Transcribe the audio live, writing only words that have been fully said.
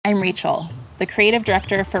I'm Rachel, the creative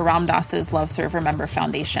director for Ram Dass's Love Serve Remember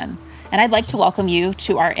Foundation, and I'd like to welcome you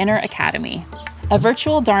to our Inner Academy, a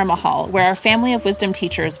virtual Dharma hall where our family of wisdom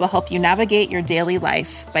teachers will help you navigate your daily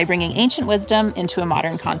life by bringing ancient wisdom into a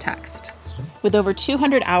modern context. With over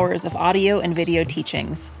 200 hours of audio and video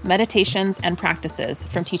teachings, meditations, and practices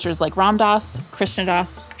from teachers like Ram Dass,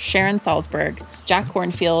 Krishnadas, Sharon Salzberg, Jack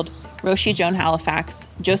Kornfield, Roshi Joan Halifax,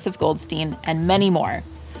 Joseph Goldstein, and many more,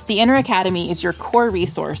 the Inner Academy is your core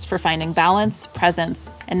resource for finding balance,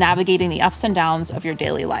 presence, and navigating the ups and downs of your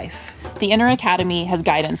daily life. The Inner Academy has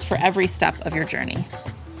guidance for every step of your journey.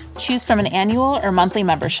 Choose from an annual or monthly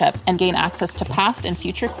membership and gain access to past and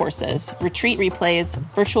future courses, retreat replays,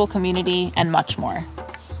 virtual community, and much more.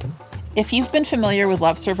 If you've been familiar with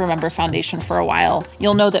Love Serve Remember Foundation for a while,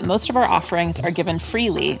 you'll know that most of our offerings are given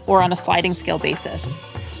freely or on a sliding scale basis.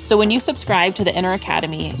 So when you subscribe to the Inner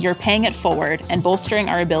Academy, you're paying it forward and bolstering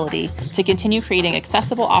our ability to continue creating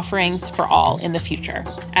accessible offerings for all in the future,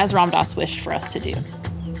 as Ram Dass wished for us to do.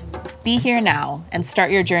 Be here now and start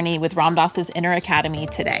your journey with Ram Dass's Inner Academy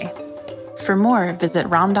today. For more, visit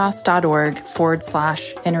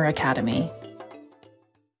ramdass.org/Inner Academy.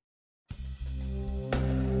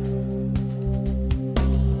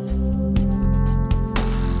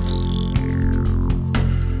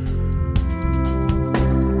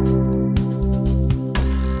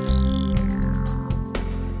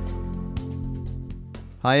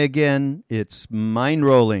 Hi again, it's Mind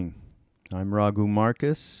Rolling. I'm Raghu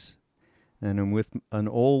Marcus, and I'm with an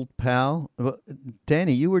old pal.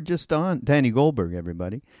 Danny, you were just on. Danny Goldberg,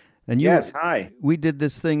 everybody. And yes, hi. We did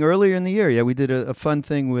this thing earlier in the year. Yeah, we did a fun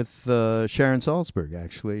thing with Sharon Salzberg,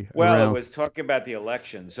 actually. Well, it was talking about the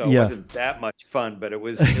election, so it wasn't that much fun, but it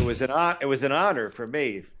was an honor for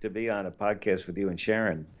me to be on a podcast with you and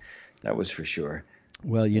Sharon. That was for sure.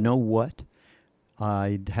 Well, you know what?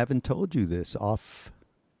 I haven't told you this off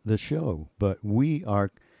the show, but we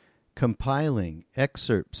are compiling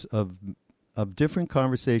excerpts of different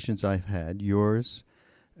conversations I've had. Yours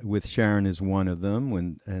with Sharon is one of them,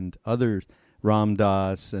 and other Ram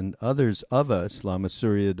Dass and others of us, Lama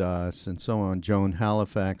Surya Das and so on, Joan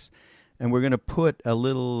Halifax, and we're going to put a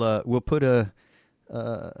little. We'll put a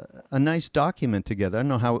nice document together. I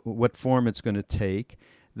don't know what form it's going to take.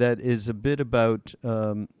 That is a bit about.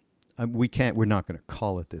 We're not going to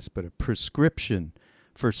call it this, but a prescription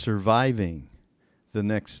for surviving the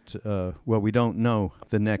next, we don't know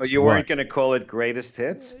the next. Well, you weren't going to call it Greatest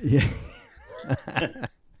Hits? Yeah.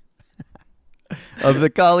 Of the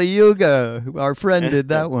Kali Yuga. Our friend did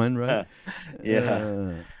that one, right?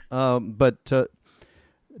 Yeah. But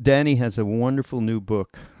Danny has a wonderful new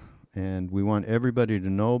book, and we want everybody to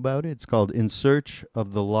know about it. It's called In Search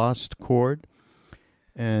of the Lost Chord.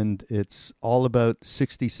 And it's all about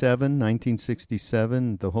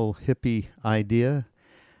 1967, the whole hippie idea.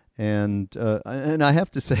 And I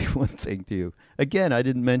have to say one thing to you. Again, I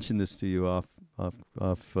didn't mention this to you off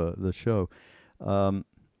the show.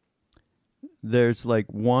 There's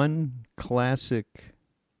like one classic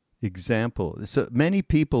example. So many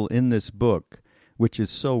people in this book, which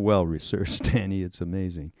is so well researched, Danny, it's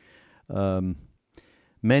amazing.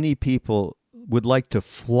 Many people would like to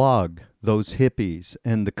flog those hippies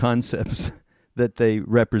and the concepts that they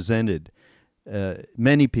represented.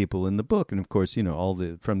 Many people in the book, and of course, from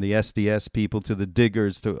the SDS people to the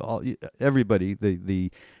diggers to everybody,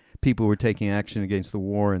 the people who were taking action against the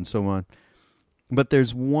war and so on. But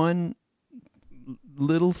there's one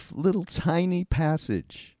little tiny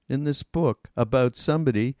passage in this book about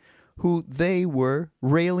somebody who they were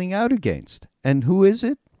railing out against. And who is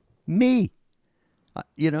it? Me.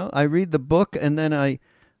 I read the book and then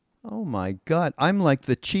oh my God, I'm like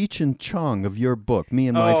the Cheech and Chong of your book, me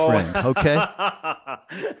and my friend, okay?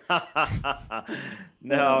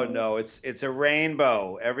 No, it's a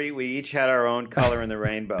rainbow. We each had our own color in the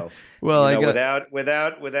rainbow. Well,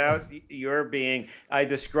 without your being, I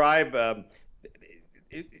describe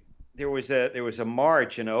there was a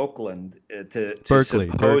march in Oakland to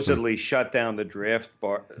supposedly shut down the draft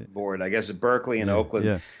board. I guess Berkeley and Oakland.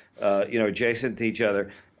 Yeah. Adjacent to each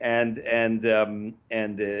other, and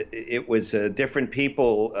it was different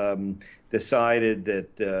people decided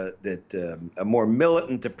that a more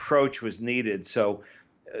militant approach was needed. So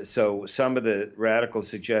some of the radicals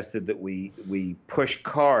suggested that we push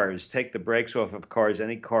cars, take the brakes off of cars,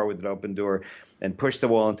 any car with an open door, and push the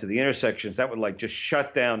wall into the intersections. That would just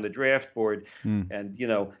shut down the draft board and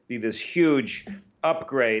be this huge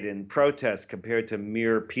upgrade in protest compared to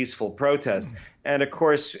mere peaceful protest. And of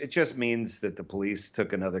course, it just means that the police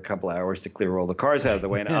took another couple hours to clear all the cars out of the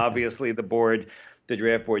way. And obviously the board the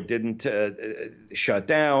draft board didn't shut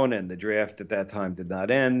down, and the draft at that time did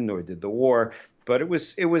not end, nor did the war. But it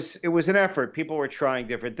was an effort. People were trying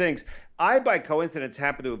different things. I, by coincidence,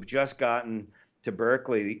 happened to have just gotten to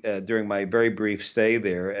Berkeley during my very brief stay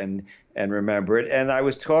there, and remember it. And I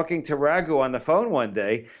was talking to Raghu on the phone one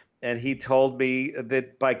day, and he told me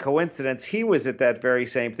that by coincidence he was at that very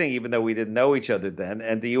same thing, even though we didn't know each other then.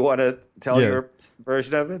 And do you want to tell your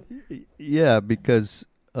version of it? Yeah, because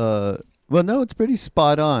well, no, it's pretty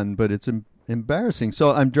spot on, but it's embarrassing.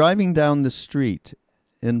 So I'm driving down the street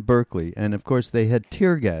in Berkeley, and of course they had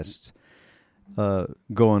tear gas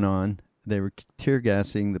going on. They were tear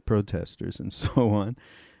gassing the protesters and so on,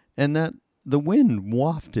 and that the wind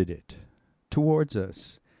wafted it towards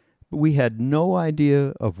us. But we had no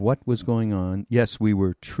idea of what was going on. Yes, we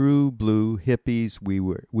were true blue hippies. We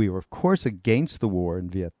were of course against the war in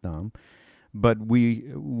Vietnam, but we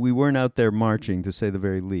weren't out there marching, to say the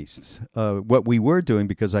very least. What we were doing,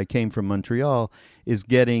 because I came from Montreal, is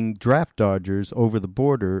getting draft dodgers over the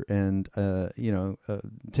border and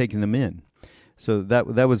taking them in. So that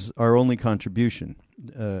was our only contribution.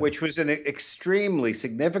 Which was an extremely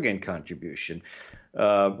significant contribution.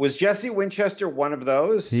 Was Jesse Winchester one of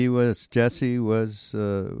those? He was. Jesse was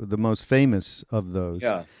the most famous of those.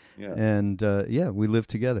 Yeah. And we lived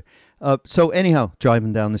together. So anyhow,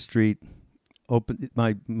 driving down the street,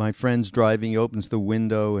 my friend's driving, he opens the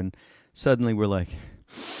window, and suddenly we're like,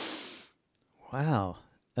 wow.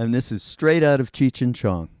 And this is straight out of Cheech and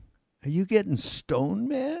Chong. Are you getting stoned,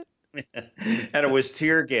 man? And it was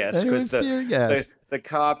tear gas because the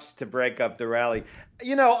cops to break up the rally.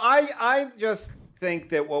 I just think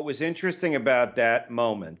that what was interesting about that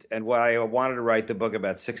moment, and why I wanted to write the book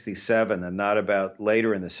about 67 and not about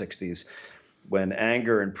later in the 60s, when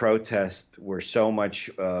anger and protest were so much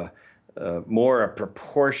more a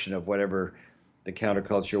proportion of whatever the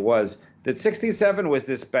counterculture was, that 67 was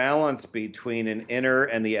this balance between an inner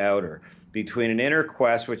and the outer, between an inner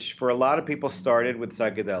quest, which for a lot of people started with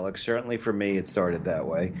psychedelics. Certainly for me, it started that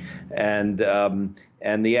way. And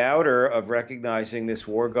the outer of recognizing this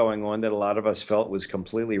war going on that a lot of us felt was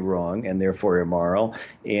completely wrong and therefore immoral.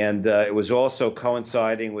 And it was also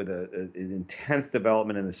coinciding with an intense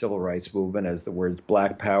development in the civil rights movement as the word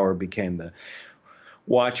Black Power became the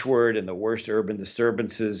watchword and the worst urban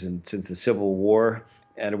disturbances since the Civil War.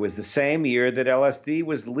 And it was the same year that LSD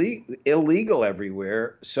was illegal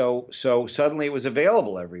everywhere. So suddenly it was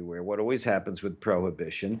available everywhere, what always happens with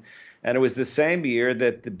prohibition. And it was the same year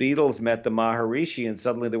that the Beatles met the Maharishi, and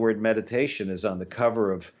suddenly the word meditation is on the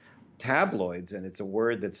cover of tabloids. And it's a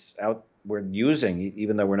word that's we're using,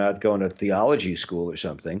 even though we're not going to theology school or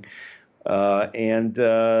something. And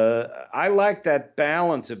I like that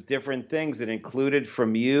balance of different things that included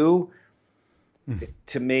from you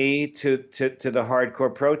to me to the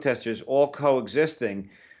hardcore protesters, all coexisting.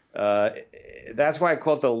 That's why I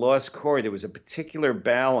call it the lost chord. There was a particular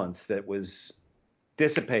balance that was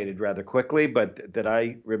dissipated rather quickly, but that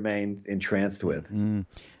I remained entranced with.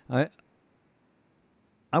 I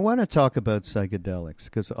want to talk about psychedelics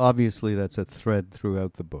because obviously that's a thread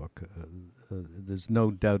throughout the book. There's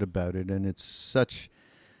no doubt about it, and it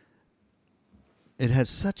has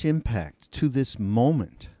such impact to this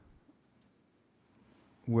moment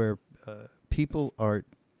where people are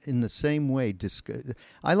in the same way.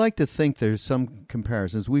 I like to think there's some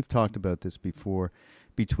comparisons. We've talked about this before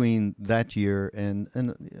between that year and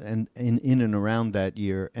in and around that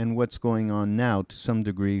year and what's going on now to some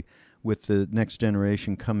degree with the next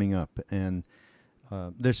generation coming up. And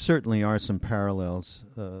there certainly are some parallels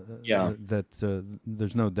that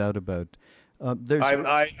there's no doubt about.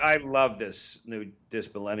 I love this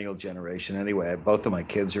millennial generation anyway. Both of my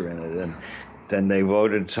kids are in it, and then they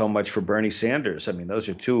voted so much for Bernie Sanders. I mean, those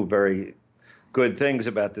are two very good things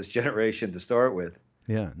about this generation to start with.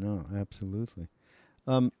 Yeah, no, absolutely.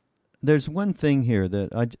 There's one thing here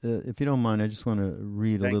that if you don't mind, I just want to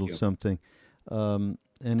read a little something. And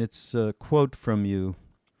it's a quote from you.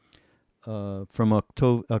 From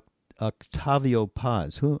Octavio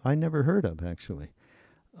Paz, who I never heard of actually,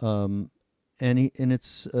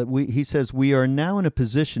 he says, "We are now in a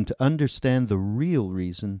position to understand the real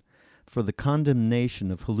reason for the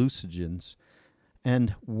condemnation of hallucinogens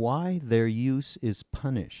and why their use is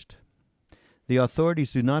punished. The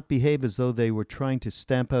authorities do not behave as though they were trying to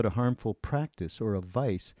stamp out a harmful practice or a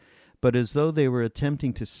vice, but as though they were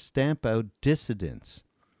attempting to stamp out dissidents.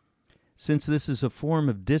 Since this is a form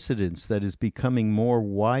of dissidence that is becoming more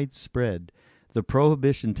widespread, the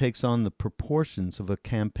prohibition takes on the proportions of a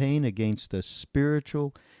campaign against a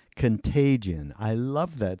spiritual contagion." I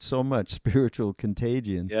love that so much, spiritual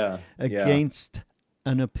contagion. Against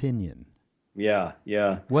an opinion. Yeah,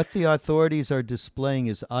 yeah. What the authorities are displaying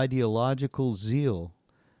is ideological zeal.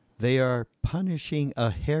 They are punishing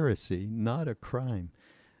a heresy, not a crime.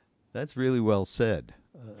 That's really well said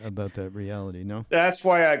about that reality, no? That's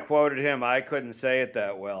why I quoted him. I couldn't say it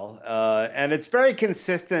that well. And it's very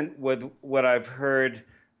consistent with what I've heard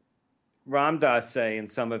Ram Dass say in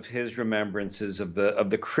some of his remembrances of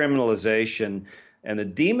the criminalization and the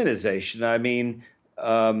demonization. I mean,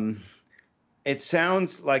 it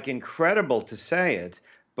sounds like incredible to say it,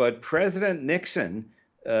 but President Nixon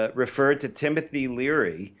referred to Timothy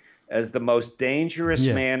Leary as the most dangerous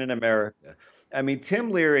Yeah. man in America. I mean,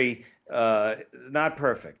 Tim Leary, not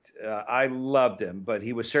perfect. I loved him, but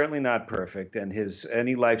he was certainly not perfect. And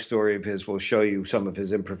any life story of his will show you some of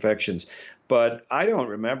his imperfections. But I don't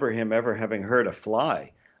remember him ever having hurt a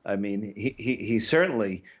fly. I mean, he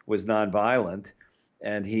certainly was nonviolent,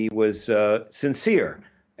 and he was sincere.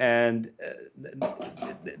 And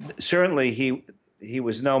certainly he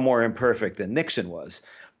was no more imperfect than Nixon was.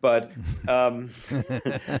 But Oh,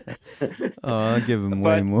 I'll give him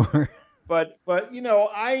way more. But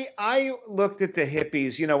I looked at the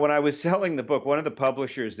hippies. When I was selling the book, one of the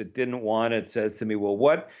publishers that didn't want it says to me, "Well,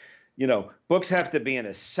 books have to be in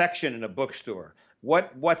a section in a bookstore.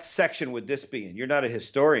 What section would this be in? You're not a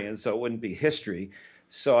historian, so it wouldn't be history."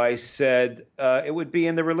 So I said it would be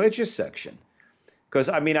in the religious section. Because,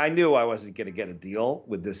 I mean, I knew I wasn't going to get a deal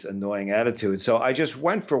with this annoying attitude. So I just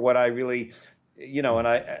went for what I really,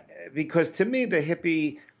 because to me, the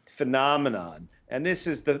hippie phenomenon, and this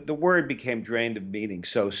is the word became drained of meaning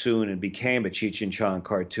so soon and became a Cheech and Chong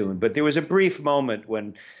cartoon. But there was a brief moment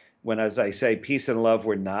when, as I say, peace and love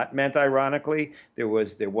were not meant ironically. There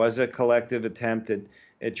was a collective attempt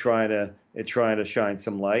at trying to shine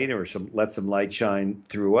some light or let some light shine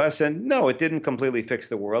through us. And no, it didn't completely fix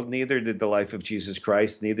the world. Neither did the life of Jesus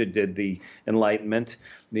Christ. Neither did the Enlightenment.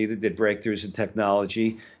 Neither did breakthroughs in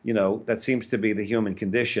technology. That seems to be the human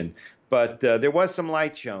condition. But there was some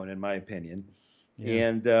light shown, in my opinion.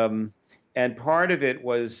 Yeah. And part of it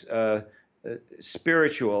was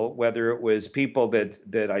spiritual, whether it was people that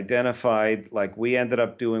identified like we ended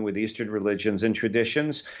up doing with Eastern religions and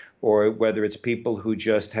traditions, or whether it's people who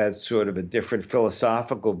just had sort of a different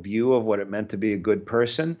philosophical view of what it meant to be a good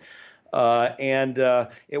person. And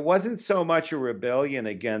it wasn't so much a rebellion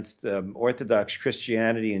against Orthodox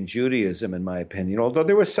Christianity and Judaism, in my opinion, although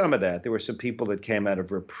there was some of that. There were some people that came out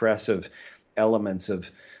of repressive elements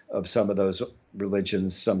of some of those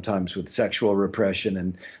religions, sometimes with sexual repression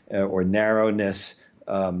and or narrowness.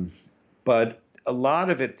 But a lot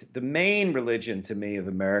of it, the main religion to me of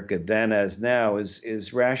America then as now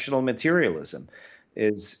is rational materialism,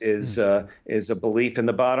 is a belief in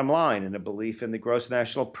the bottom line, and a belief in the gross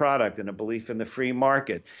national product, and a belief in the free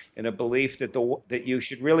market, and a belief that you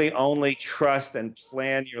should really only trust and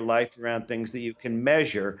plan your life around things that you can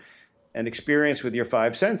measure and experience with your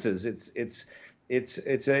five senses. It's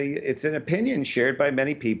an opinion shared by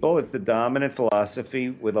many people. It's the dominant philosophy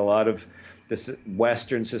with a lot of this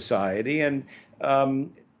Western society, and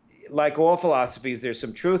like all philosophies, there's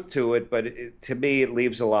some truth to it, but to me, it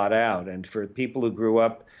leaves a lot out. And for people who grew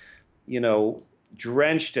up,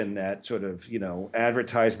 drenched in that sort of,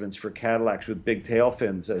 advertisements for Cadillacs with big tail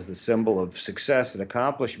fins as the symbol of success and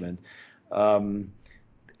accomplishment,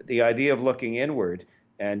 the idea of looking inward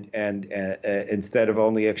and instead of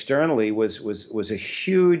only externally was a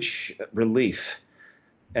huge relief.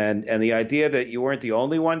 And the idea that you weren't the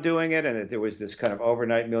only one doing it, and that there was this kind of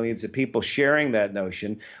overnight millions of people sharing that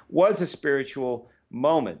notion, was a spiritual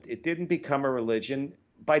moment. It didn't become a religion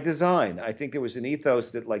by design. I think there was an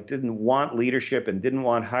ethos that didn't want leadership and didn't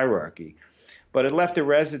want hierarchy, but it left a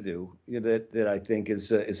residue that I think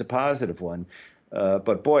is a positive one.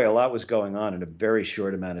 But boy, a lot was going on in a very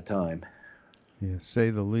short amount of time. Yeah, say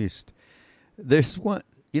the least. There's one.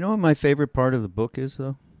 You know what my favorite part of the book is,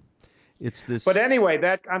 though? It's this. But anyway,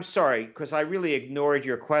 I'm sorry, because I really ignored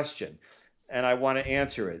your question, and I want to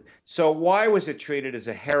answer it. So why was it treated as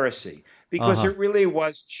a heresy? Because it really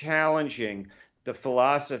was challenging the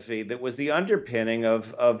philosophy that was the underpinning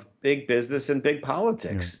of big business and big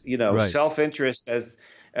politics. Yeah. Right. Self-interest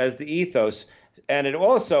as the ethos. And it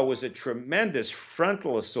also was a tremendous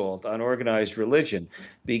frontal assault on organized religion,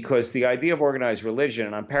 because the idea of organized religion,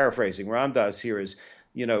 and I'm paraphrasing Ram Dass here, is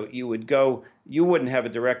you wouldn't have a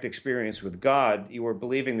direct experience with God. You were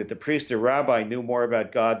believing that the priest or rabbi knew more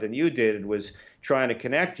about God than you did and was trying to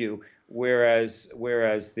connect you, whereas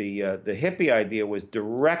the hippie idea was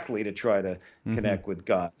directly to try to connect with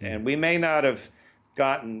God. And we may not have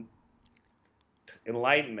gotten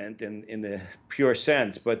enlightenment in the pure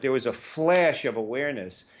sense, but there was a flash of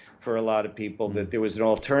awareness for a lot of people that there was an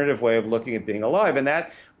alternative way of looking at being alive, and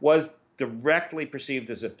that was directly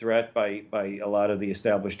perceived as a threat by a lot of the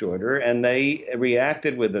established order, and they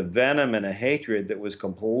reacted with a venom and a hatred that was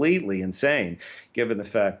completely insane, given the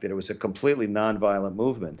fact that it was a completely nonviolent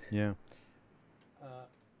movement. Yeah.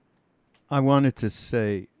 I wanted to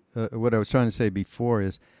say what I was trying to say before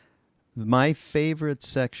is my favorite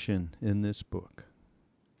section in this book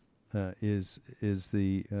is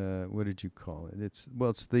the what did you call it? It's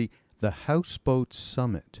the Houseboat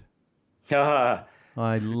Summit.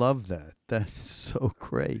 I love that. That is so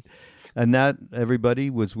great. And that, everybody,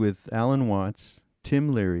 was with Alan Watts,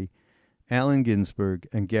 Tim Leary, Allen Ginsberg,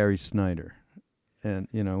 and Gary Snyder. And,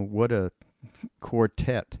 what a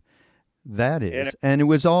quartet that is. And it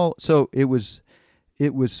was all, so it was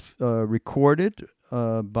recorded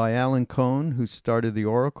by Alan Cohn, who started the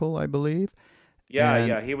Oracle, I believe.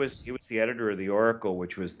 Yeah, he was the editor of the Oracle,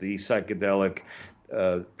 which was the psychedelic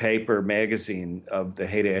paper magazine of the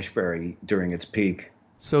Haight-Ashbury during its peak.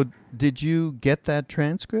 So did you get that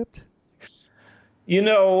transcript?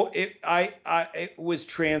 It was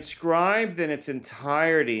transcribed in its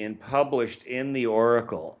entirety and published in the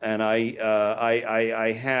Oracle, and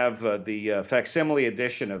I have the facsimile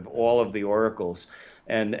edition of all of the Oracles,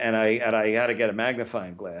 and I had to get a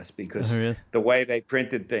magnifying glass because the way they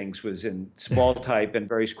printed things was in small type and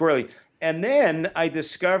very squirrely. And then I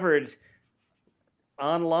discovered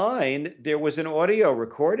online there was an audio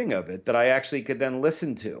recording of it that I actually could then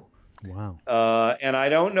listen to. Wow. And I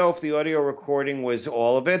don't know if the audio recording was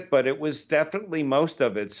all of it, but it was definitely most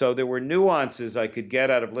of it. So there were nuances I could get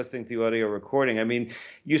out of listening to the audio recording. I mean,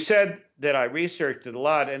 you said that I researched it a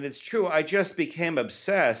lot, and it's true. I just became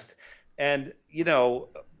obsessed. And,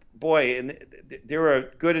 boy, and there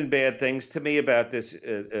are good and bad things to me about this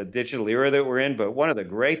digital era that we're in. But one of the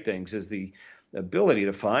great things is the ability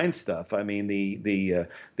to find stuff. I mean,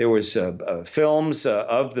 there was films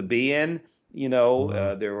of the Be-In.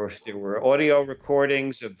 There were audio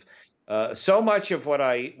recordings of so much of what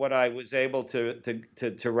I was able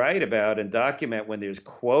to write about and document when there's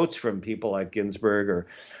quotes from people like Ginsberg or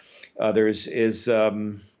others is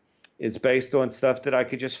based on stuff that I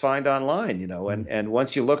could just find online, and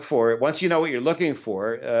once you look for it, once you know what you're looking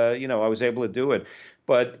for, I was able to do it.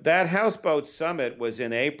 But that Houseboat Summit was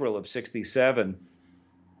in April of '67,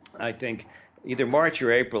 I think, either March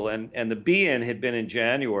or April, and the Be-In had been in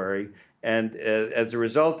January. And as a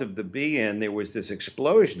result of the Be-In, there was this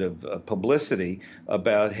explosion of publicity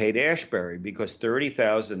about Haight-Ashbury because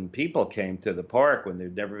 30,000 people came to the park when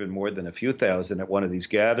there'd never been more than a few thousand at one of these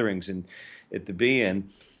gatherings at the Be-In.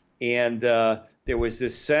 And there was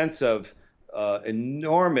this sense of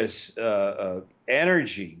enormous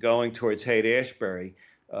energy going towards Haight-Ashbury,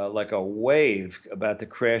 like a wave about to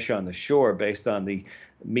crash on the shore based on the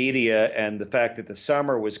media and the fact that the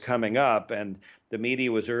summer was coming up, and the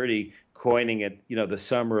media was already coining it, the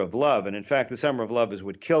Summer of Love. And in fact, the Summer of Love is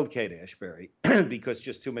what killed Haight-Ashbury because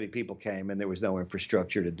just too many people came and there was no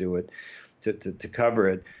infrastructure to do it, to cover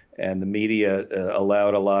it. And the media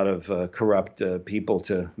allowed a lot of corrupt people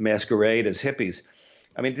to masquerade as hippies.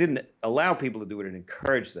 I mean, it didn't allow people to do it, it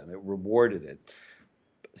encouraged them, it rewarded it.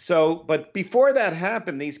 So, but before that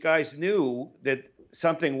happened, these guys knew that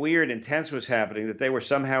something weird, intense was happening, that they were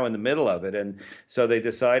somehow in the middle of it. And so they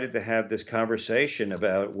decided to have this conversation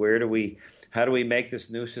about how do we make this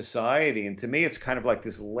new society? And to me, it's kind of like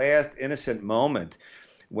this last innocent moment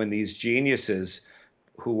when these geniuses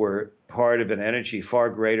who were part of an energy far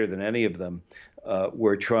greater than any of them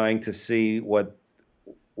were trying to see what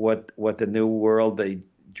the new world they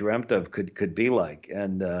dreamt of could be like.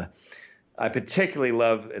 And I particularly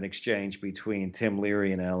love an exchange between Tim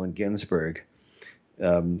Leary and Allen Ginsberg.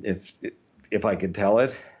 If I could tell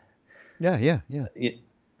it. Yeah.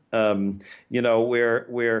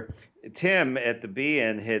 Where Tim at the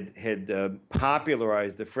Be-In had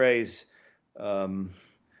popularized the phrase,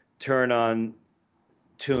 turn on,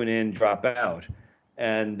 tune in, drop out.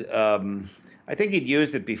 And I think he'd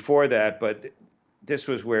used it before that, but this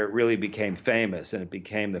was where it really became famous, and it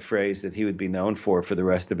became the phrase that he would be known for the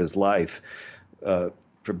rest of his life,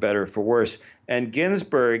 for better or for worse. And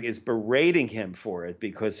Ginsberg is berating him for it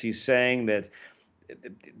because he's saying that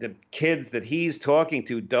the kids that he's talking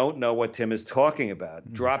to don't know what Tim is talking about.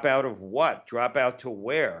 Mm-hmm. Drop out of what? Drop out to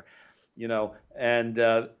where? And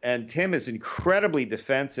Tim is incredibly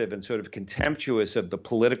defensive and sort of contemptuous of the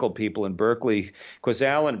political people in Berkeley, because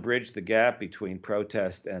Allen bridged the gap between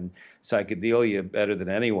protest and psychedelia better than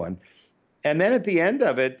anyone. And then at the end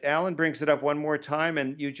of it, Allen brings it up one more time,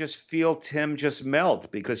 and you just feel Tim just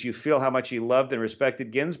melt because you feel how much he loved and respected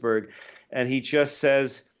Ginsberg. And he just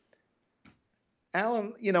says,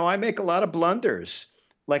 Allen, I make a lot of blunders.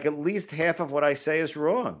 like at least half of what I say is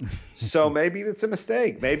wrong. So maybe it's a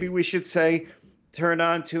mistake. Maybe we should say, turn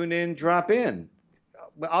on, tune in, drop in.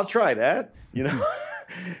 I'll try that,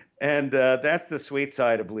 And that's the sweet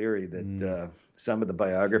side of Leary that some of the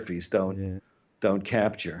biographies don't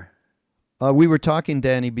capture. We were talking,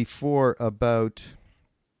 Danny, before about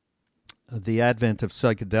the advent of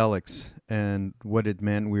psychedelics and what it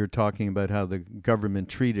meant. We were talking about how the government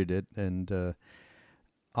treated it, and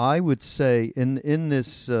I would say in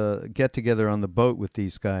this get-together on the boat with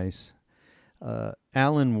these guys,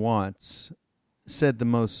 Alan Watts said the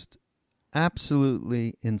most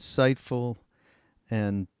absolutely insightful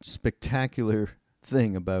and spectacular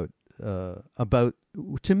thing about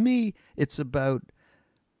to me, it's about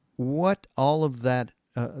what all of that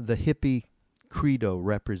the hippie credo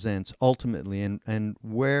represents ultimately, and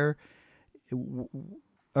where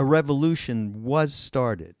a revolution was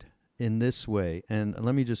started in this way. And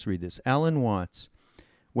let me just read this. Alan Watts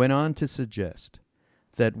went on to suggest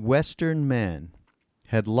that Western man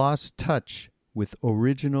had lost touch with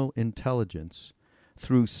original intelligence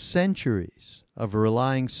through centuries of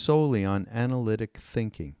relying solely on analytic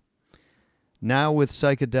thinking. Now, with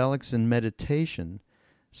psychedelics and meditation,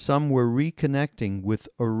 some were reconnecting with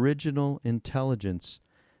original intelligence,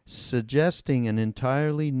 suggesting an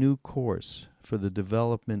entirely new course for the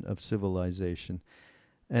development of civilization.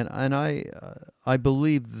 And I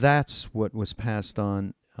believe that's what was passed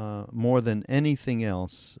on more than anything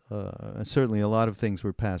else. Certainly, a lot of things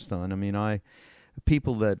were passed on. I mean,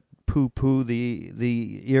 people that poo-poo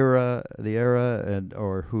the era, and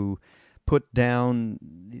or who put down,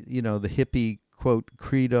 the hippie quote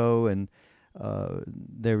credo, and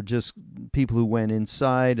they were just people who went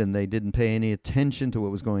inside and they didn't pay any attention to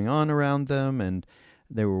what was going on around them, and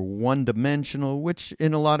they were one-dimensional, which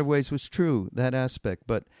in a lot of ways was true, that aspect.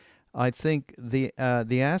 But I think the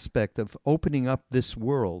aspect of opening up this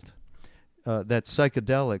world, that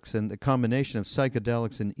psychedelics and the combination of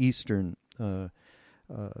psychedelics and Eastern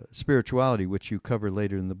spirituality, which you cover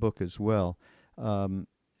later in the book as well,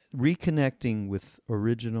 reconnecting with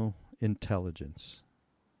original intelligence.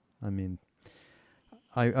 I mean,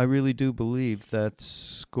 I really do believe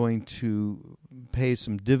that's going to pay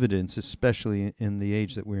some dividends, especially in the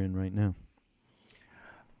age that we're in right now.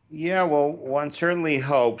 Yeah, well, one certainly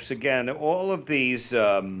hopes. Again, all of these,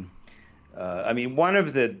 one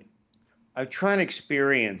of the, I try and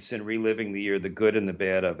experience in reliving the year the good and the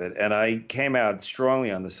bad of it, and I came out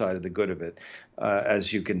strongly on the side of the good of it,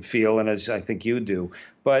 as you can feel, and as I think you do.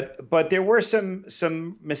 But there were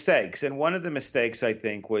some mistakes, and one of the mistakes, I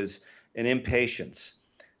think, was an impatience,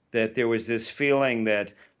 that there was this feeling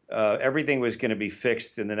that everything was going to be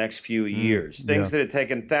fixed in the next few years. Things that had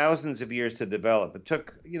taken thousands of years to develop. It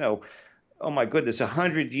took, oh my goodness,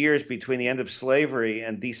 100 years between the end of slavery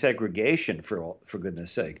and desegregation, for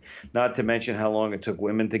goodness sake. Not to mention how long it took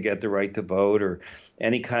women to get the right to vote or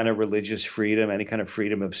any kind of religious freedom, any kind of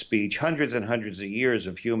freedom of speech. Hundreds and hundreds of years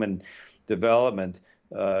of human development.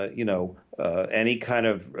 Any kind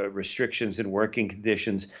of restrictions in working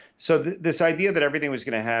conditions. So this idea that everything was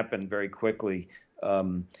going to happen very quickly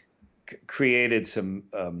created some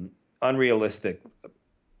unrealistic,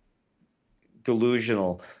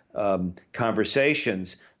 delusional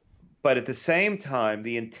conversations. But at the same time,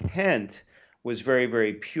 the intent was very,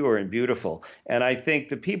 very pure and beautiful. And I think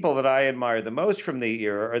the people that I admire the most from the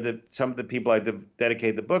era are some of the people I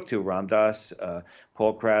dedicate the book to, Ram Dass,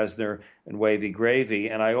 Paul Krasner, and Wavy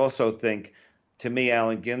Gravy. And I also think, to me,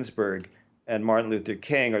 Allen Ginsberg and Martin Luther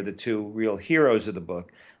King are the two real heroes of the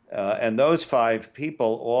book. And those five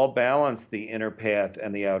people all balance the inner path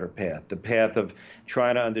and the outer path, the path of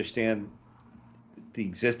trying to understand the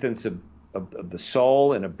existence of the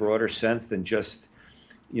soul in a broader sense than just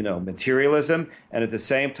materialism, and at the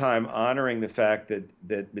same time honoring the fact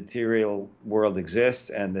that material world exists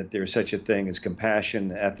and that there's such a thing as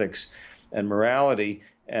compassion, ethics, and morality,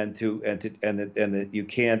 and that you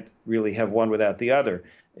can't really have one without the other.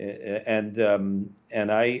 And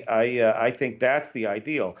I think that's the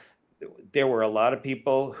ideal. There were a lot of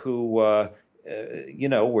people who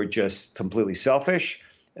were just completely selfish.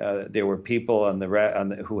 There were people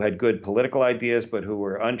who had good political ideas, but who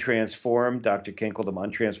were untransformed. Dr. King called them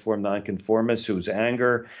untransformed nonconformists, whose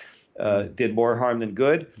anger did more harm than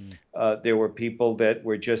good. There were people that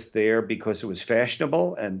were just there because it was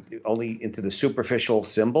fashionable and only into the superficial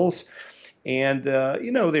symbols. And,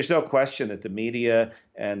 there's no question that the media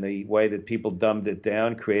and the way that people dumbed it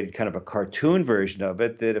down created kind of a cartoon version of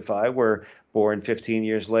it that if I were born 15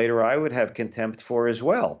 years later, I would have contempt for as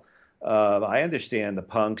well. I understand the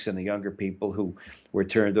punks and the younger people who were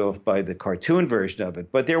turned off by the cartoon version of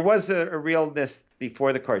it. But there was a realness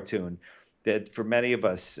before the cartoon that for many of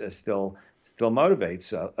us still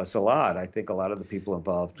motivates us a lot. I think a lot of the people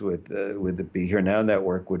involved with the Be Here Now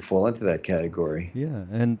network would fall into that category. Yeah,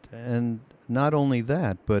 and not only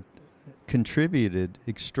that, but contributed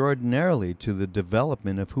extraordinarily to the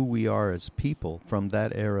development of who we are as people from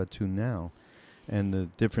that era to now, and the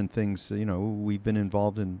different things we've been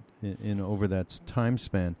involved in over that time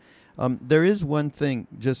span. There is one thing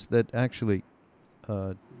just that actually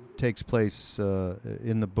takes place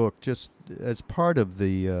in the book, just as part of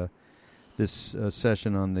the this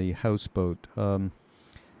session on the houseboat, and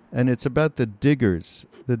it's about the diggers.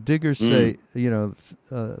 The diggers say,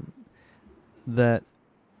 that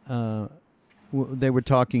they were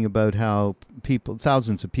talking about how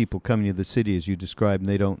thousands of people coming to the city, as you described, and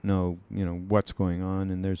they don't know, what's going on,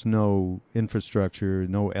 and there's no infrastructure,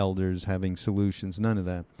 no elders having solutions, none of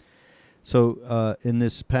that. So in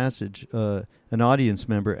this passage, an audience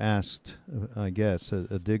member asked, I guess,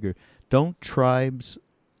 a digger, don't tribes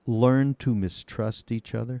learn to mistrust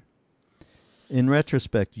each other? In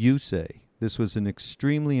retrospect, you say this was an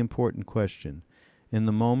extremely important question. In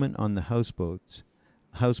the moment on the houseboat,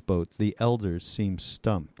 the elders seemed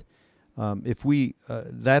stumped.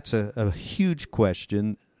 That's a huge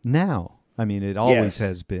question now. I mean, it always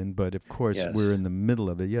has been, but of course we're in the middle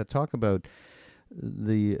of it. Yeah, talk about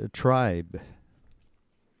the tribe.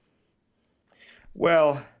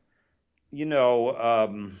 Well,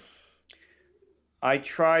 I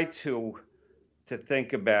try to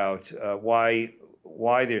think about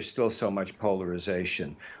why there's still so much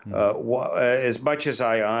polarization. As much as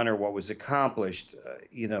I honor what was accomplished,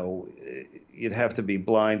 you'd have to be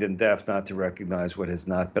blind and deaf not to recognize what has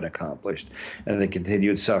not been accomplished, and the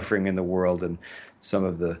continued suffering in the world, and some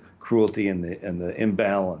of the cruelty and the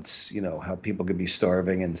imbalance. How people could be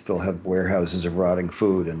starving and still have warehouses of rotting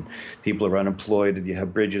food, and people are unemployed, and you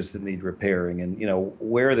have bridges that need repairing, and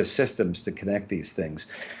where are the systems to connect these things,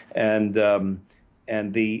 and the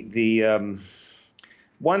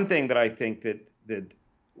one thing that I think that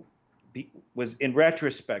was, in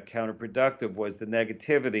retrospect, counterproductive was the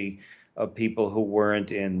negativity of people who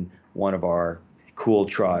weren't in one of our cool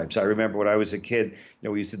tribes. I remember when I was a kid,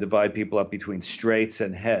 we used to divide people up between straights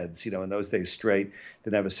and heads. In those days, straight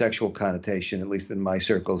didn't have a sexual connotation, at least in my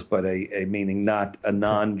circles, but a meaning not a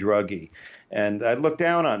non-druggie. And I looked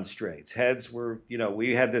down on straights. Heads were,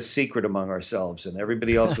 we had this secret among ourselves, and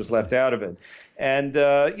everybody else was left out of it. And,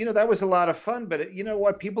 that was a lot of fun. But you know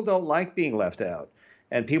what? People don't like being left out.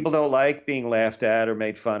 And people don't like being laughed at or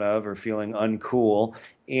made fun of or feeling uncool.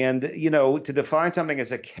 And, to define something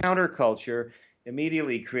as a counterculture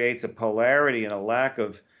immediately creates a polarity and a lack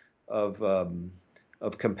of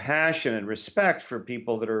compassion and respect for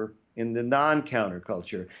people that are in the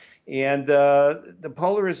non-counterculture. And the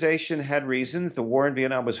polarization had reasons. The war in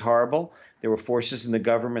Vietnam was horrible. There were forces in the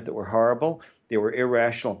government that were horrible. There were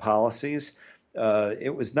irrational policies.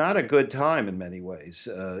 It was not a good time in many ways.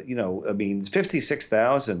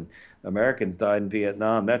 56,000 Americans died in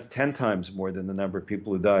Vietnam. That's 10 times more than the number of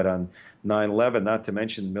people who died on 9/11, not to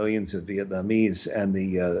mention millions of Vietnamese. And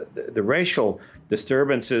the racial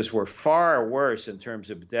disturbances were far worse in terms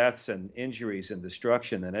of deaths and injuries and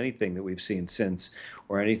destruction than anything that we've seen since,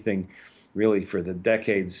 or anything really for the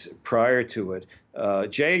decades prior to it.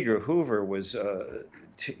 J. Edgar Hoover was,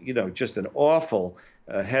 just an awful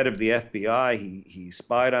head of the FBI. He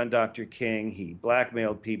spied on Dr. King. He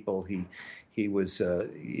blackmailed people. He was,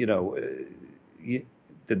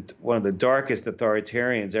 one of the darkest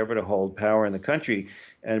authoritarians ever to hold power in the country,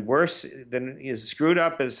 and worse than as screwed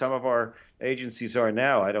up as some of our agencies are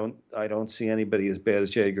now. I don't see anybody as bad as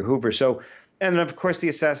J. Edgar Hoover. So, and then of course the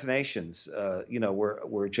assassinations,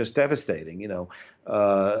 were just devastating.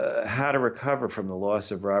 How to recover from the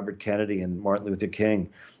loss of Robert Kennedy and Martin Luther King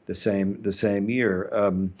the same year.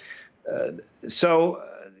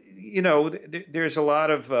 There's a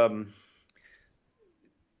lot of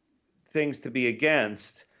things to be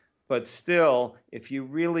against, but still, if you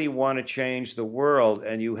really want to change the world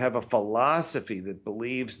and you have a philosophy that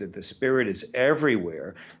believes that the spirit is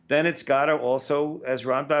everywhere, then it's got to also, as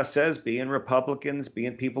Ram Dass says, be in Republicans, be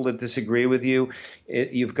in people that disagree with you.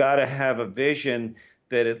 You've got to have a vision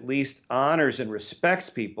that at least honors and respects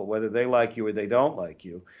people, whether they like you or they don't like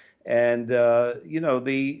you. And the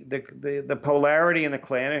polarity and the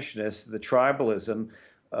clannishness, the tribalism,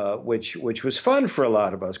 which was fun for a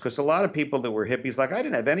lot of us, because a lot of people that were hippies, like I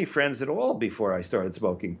didn't have any friends at all before I started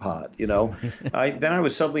smoking pot. Then I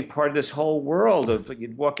was suddenly part of this whole world of,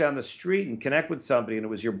 you'd walk down the street and connect with somebody, and it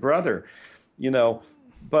was your brother.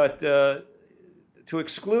 But to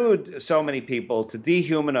exclude so many people, to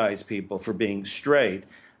dehumanize people for being straight,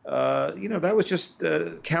 that was just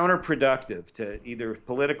counterproductive to either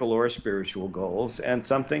political or spiritual goals, and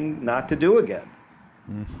something not to do again.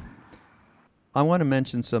 I want to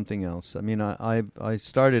mention something else. I mean, I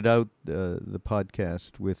started out the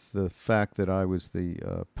podcast with the fact that I was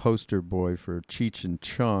the poster boy for Cheech and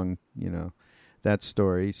Chong, that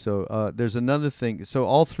story. So there's another thing. So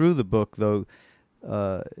all through the book, though,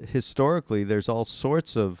 historically, there's all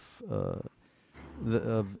sorts of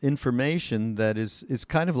information that is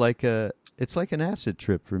kind of like it's like an acid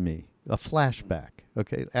trip for me, a flashback.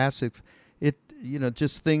 Okay, acid.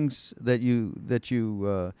 Just things that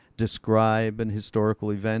you describe and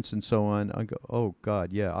historical events and so on. I go, oh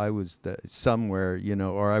God, yeah, I was somewhere,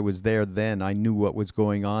 or I was there then. I knew what was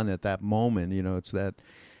going on at that moment. It's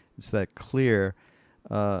that clear.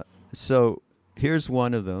 So here's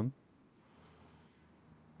one of them.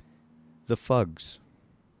 The Fugs.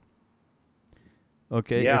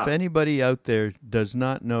 Okay, yeah. If anybody out there does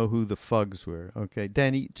not know who the Fugs were, okay,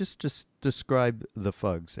 Danny, just describe the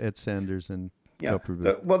Fugs, Ed Sanders and Goldberg.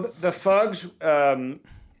 The Fugs,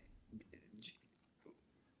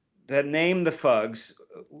 the name the Fugs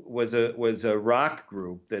was a rock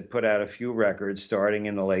group that put out a few records starting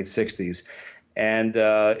in the late 60s. And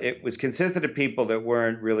it was consisted of people that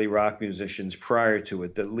weren't really rock musicians prior to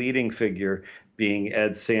it, the leading figure being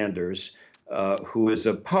Ed Sanders, who is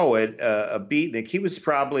a poet, a beatnik. He was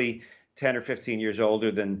probably 10 or 15 years older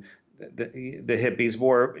than the hippies,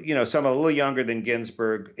 more, some a little younger than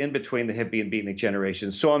Ginsberg, in between the hippie and beatnik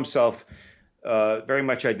generations, saw himself very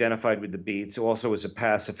much identified with the Beats, also was a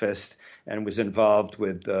pacifist and was involved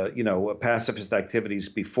with, pacifist activities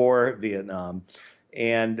before Vietnam.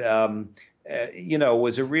 And,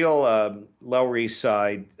 was a real Lower East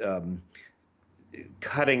Side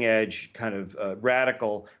cutting edge kind of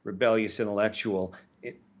radical, rebellious intellectual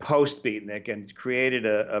post-beatnik, and created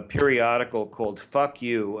a periodical called Fuck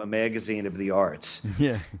You, a magazine of the arts.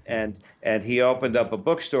 Yeah. And he opened up a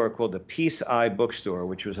bookstore called the Peace Eye Bookstore,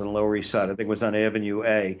 which was on the Lower East Side. I think it was on Avenue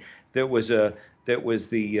A. That was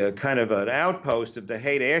the kind of an outpost of the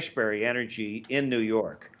Haight-Ashbury energy in New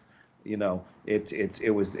York.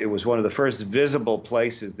 It was one of the first visible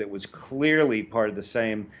places that was clearly part of the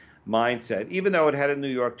same mindset, even though it had a New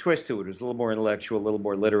York twist to it. It was a little more intellectual, a little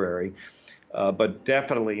more literary, but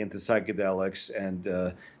definitely into psychedelics.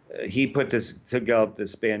 And he put together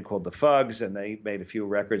this band called the Fugs, and they made a few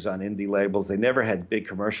records on indie labels. They never had big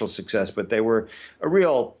commercial success, but they were a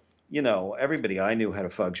real, everybody I knew had a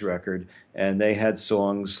Fugs record, and they had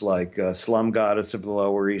songs like Slum Goddess of the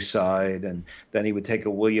Lower East Side, and then he would take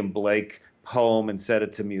a William Blake poem and set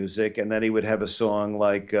it to music, and then he would have a song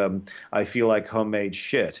like I Feel Like Homemade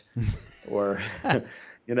Shit, or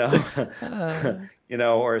or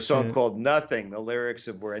a song called Nothing. The lyrics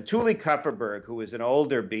of and Thule Kupferberg, who was an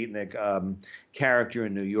older beatnik character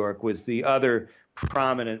in New York, was the other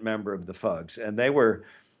prominent member of the Fugs, and they were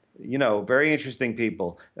very interesting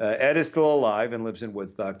people. Ed is still alive and lives in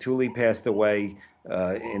Woodstock. Thule passed away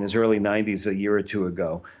in his early 90s a year or two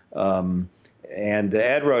ago. And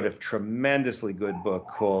Ed wrote a tremendously good book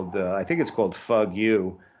called, I think it's called Fug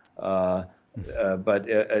You, but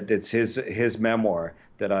it's his memoir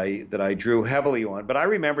that I drew heavily on. But I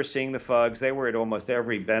remember seeing the Fugs. They were at almost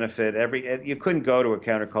every benefit. You couldn't go to a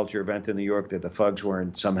counterculture event in New York that the Fugs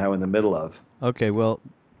weren't somehow in the middle of. Okay, well,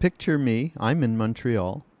 picture me. I'm in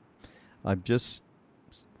Montreal. I've just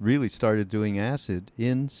really started doing acid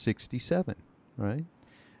in 1967, right?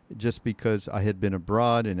 Just because I had been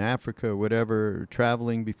abroad in Africa or whatever,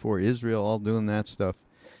 traveling before Israel, all doing that stuff.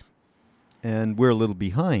 And we're a little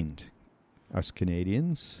behind, us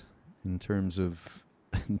Canadians, in terms of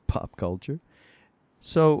pop culture.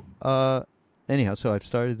 So, anyhow, so I've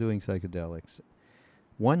started doing psychedelics.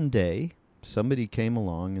 One day, somebody came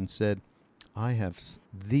along and said, I have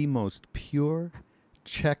the most pure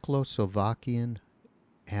Czechoslovakian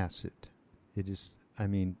acid. It's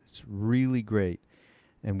really great.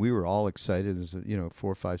 And we were all excited. There's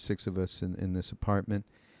 4, 5, 6 of us in this apartment.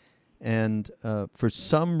 And for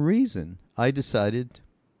some reason, I decided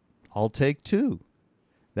I'll take 2.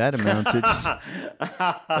 That amounted.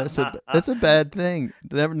 That's a bad thing.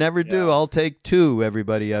 Never do. I'll take 2.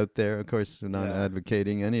 Everybody out there, of course, I'm not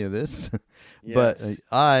advocating any of this, yes. But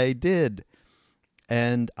I did,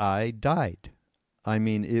 and I died. I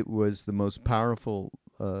mean, it was the most powerful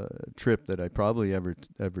trip that I probably ever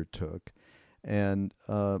took. And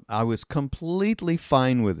I was completely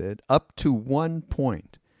fine with it up to one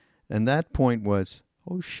point. And that point was,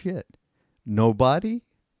 oh, shit, no body,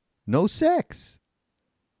 no sex.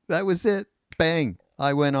 That was it. Bang.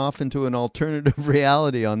 I went off into an alternative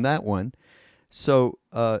reality on that one. So,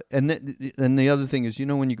 and the other thing is,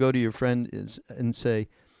 when you go to your friend and say,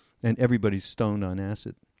 and everybody's stoned on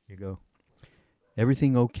acid. You go,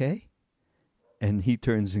 everything okay? And he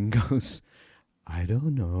turns and goes, I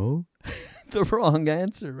don't know. The wrong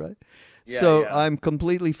answer, right? Yeah, so yeah. I'm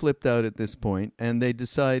completely flipped out at this point, and they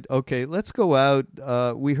decide, okay, let's go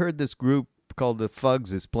out. We heard this group called the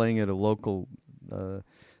Fugs is playing at a local,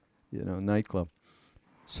 nightclub.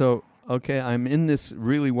 So, okay, I'm in this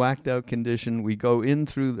really whacked out condition. We go in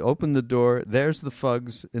open the door. There's the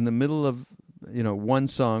Fugs in the middle of, one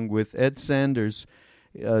song with Ed Sanders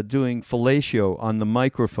doing fellatio on the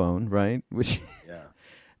microphone, right? Which, yeah.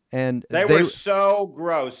 And they were so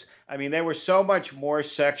gross. I mean, they were so much more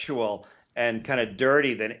sexual and kind of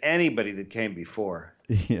dirty than anybody that came before.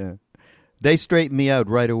 Yeah. They straightened me out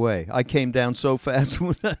right away. I came down so fast.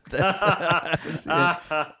 I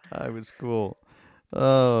was cool.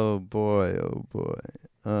 Oh, boy.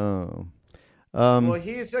 Oh. Well,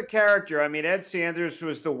 he's a character. I mean, Ed Sanders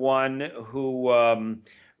was the one who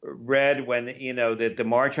read when, that the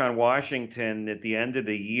March on Washington at the end of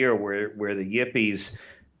the year where the Yippies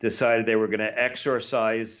decided they were going to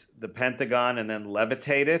exorcise the Pentagon and then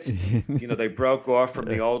levitate it. They broke off from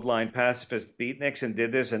the old line pacifist beatniks and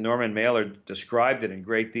did this. And Norman Mailer described it in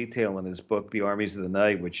great detail in his book, The Armies of the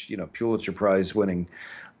Night, which, Pulitzer Prize winning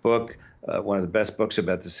book, one of the best books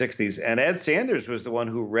about the 60s. And Ed Sanders was the one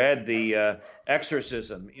who read the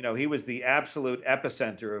exorcism. He was the absolute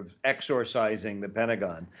epicenter of exorcising the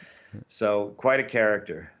Pentagon. So quite a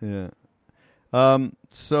character. Yeah.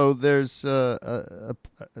 So there's a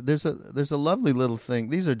lovely little thing.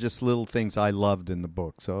 These are just little things I loved in the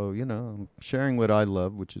book. So, I'm sharing what I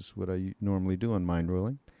love, which is what I normally do on Mind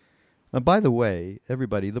Rolling. By the way,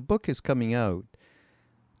 everybody, the book is coming out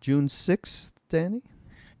June 6th, Danny?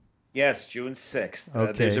 Yes, June 6th.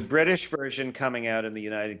 Okay. There's a British version coming out in the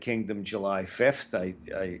United Kingdom July 5th,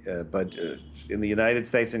 but in the United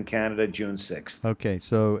States and Canada, June 6th. Okay,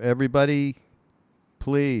 so everybody,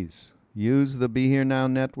 please use the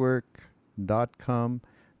BeHereNowNetwork.com.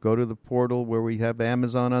 Go to the portal where we have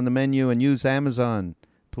Amazon on the menu and use Amazon,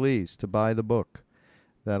 please, to buy the book.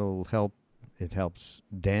 That'll help. It helps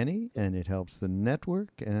Danny, and it helps the network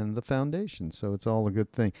and the foundation. So it's all a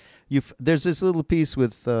good thing. There's this little piece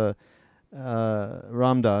with Ram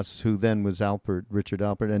Dass, who then was Richard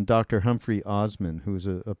Alpert, and Dr. Humphrey Osmond, who was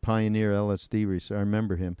a pioneer LSD researcher. I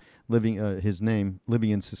remember him, living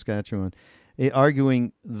in Saskatchewan,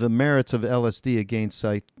 arguing the merits of LSD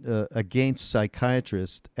against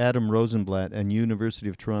psychiatrist Adam Rosenblatt and University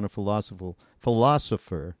of Toronto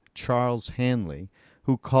philosopher Charles Hanley,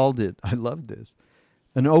 who called it, I love this,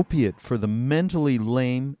 an opiate for the mentally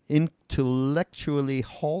lame, intellectually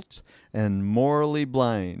halt, and morally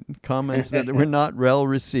blind. Comments that were not well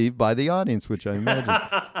received by the audience, which I imagine.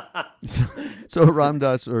 So Ram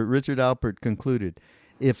Dass, or Richard Alpert, concluded,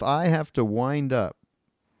 if I have to wind up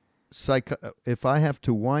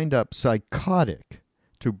psychotic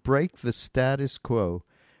to break the status quo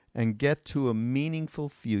and get to a meaningful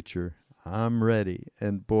future, I'm ready.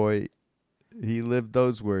 And boy, he lived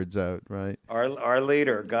those words out, right? Our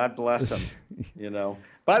leader, God bless him.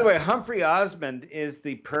 By the way, Humphrey Osmond is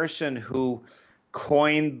the person who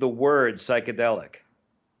coined the word psychedelic.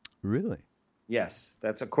 Really? Yes,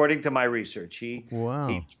 that's according to my research. He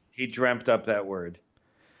dreamt up that word.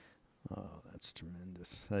 Oh, that's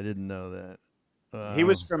tremendous. I didn't know that. He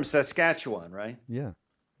was from Saskatchewan, right? Yeah.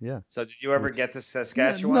 Yeah. So did you ever get to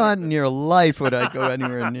Saskatchewan? Not in your life would I go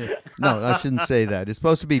anywhere near. No, I shouldn't say that. It's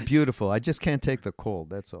supposed to be beautiful. I just can't take the cold.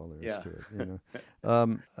 That's all there is to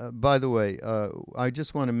it. By the way, I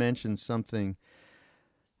just want to mention something.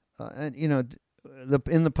 And in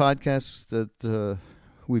the podcasts that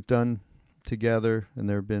we've done together, and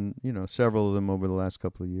there have been several of them over the last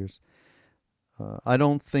couple of years. I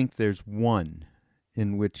don't think there's one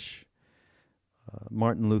in which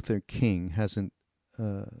Martin Luther King hasn't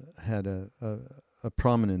had a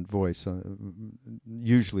prominent voice,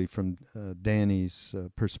 usually from Danny's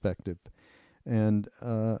perspective. And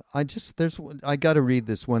I got to read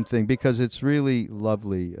this one thing because it's really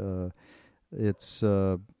lovely. It's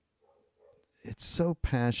so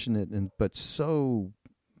passionate but so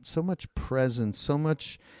much presence, so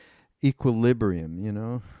much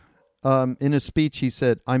equilibrium. In a speech, he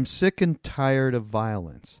said, "I'm sick and tired of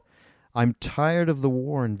violence. I'm tired of the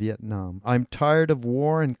war in Vietnam. I'm tired of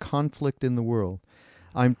war and conflict in the world.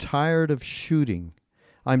 I'm tired of shooting.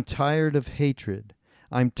 I'm tired of hatred.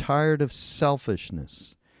 I'm tired of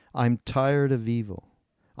selfishness. I'm tired of evil.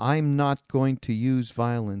 I'm not going to use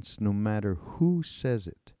violence no matter who says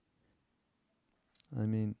it." I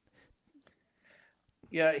mean...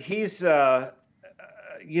 Yeah, he's...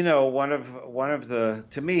 one of the,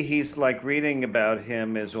 to me, he's like, reading about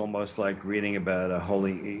him is almost like reading about a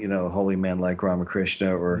holy man like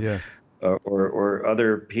Ramakrishna, Yeah. or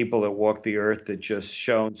other people that walked the earth that just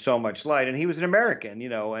shone so much light. And he was an American,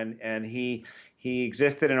 and he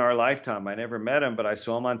existed in our lifetime. I never met him, but I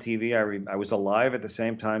saw him on TV. I was alive at the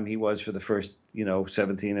same time he was for the first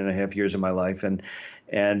 17 and a half years of my life, and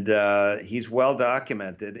he's well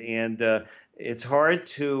documented. And it's hard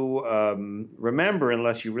to remember,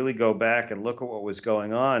 unless you really go back and look at what was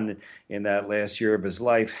going on in that last year of his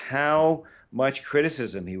life, how much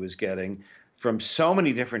criticism he was getting from so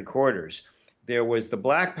many different quarters. There was the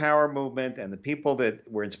Black Power movement and the people that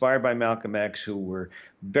were inspired by Malcolm X, who were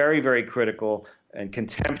very, very critical and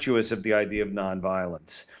contemptuous of the idea of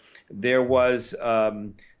nonviolence. There was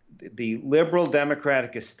the liberal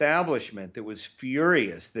democratic establishment that was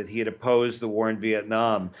furious that he had opposed the war in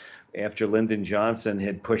Vietnam after Lyndon Johnson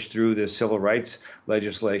had pushed through the civil rights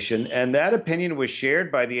legislation. And that opinion was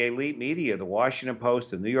shared by the elite media, the Washington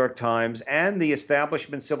Post, the New York Times, and the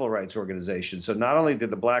establishment civil rights organization. So not only did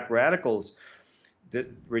the black radicals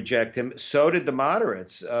reject him, so did the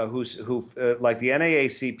moderates, who like the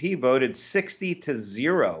NAACP, voted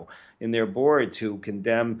 60-0 in their board to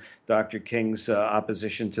condemn Dr. King's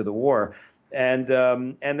opposition to the war. And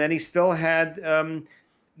then he still had the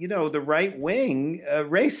right wing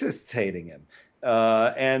racists hating him,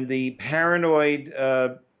 and the paranoid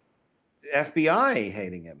FBI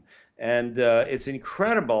hating him. And it's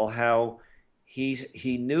incredible how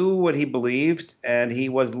he knew what he believed, and he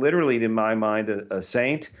was literally, in my mind, a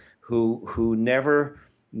saint who never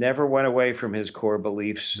went away from his core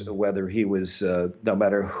beliefs, whether he was no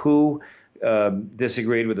matter who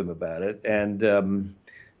disagreed with him about it. And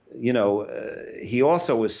he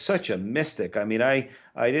also was such a mystic. I mean, I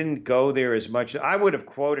didn't go there as much. I would have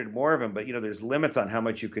quoted more of him, but there's limits on how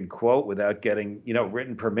much you can quote without getting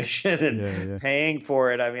written permission and paying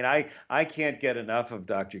for it. I mean, I can't get enough of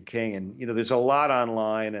Dr. King, and there's a lot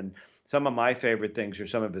online, and some of my favorite things are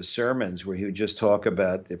some of his sermons where he would just talk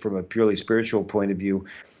about it from a purely spiritual point of view.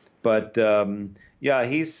 But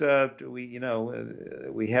he's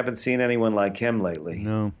we haven't seen anyone like him lately.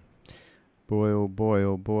 No. Boy, oh boy,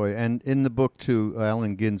 oh boy. And in the book, too,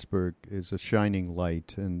 Allen Ginsberg is a shining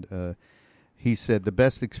light. And he said, the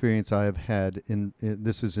best experience I have had,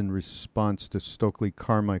 this is in response to Stokely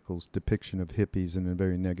Carmichael's depiction of hippies in a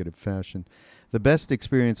very negative fashion. The best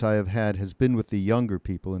experience I have had has been with the younger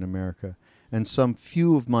people in America, and some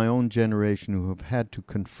few of my own generation who have had to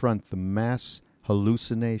confront the mass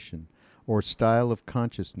hallucination or style of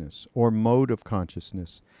consciousness or mode of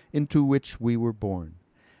consciousness into which we were born,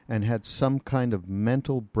 and had some kind of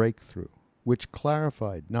mental breakthrough, which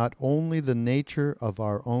clarified not only the nature of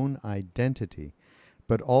our own identity,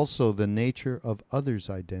 but also the nature of others'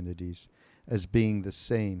 identities as being the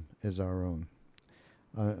same as our own.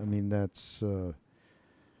 I mean, that's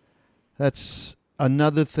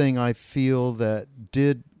another thing I feel that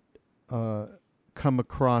did come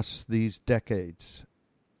across these decades,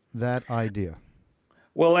 that idea.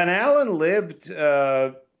 Well, and Alan lived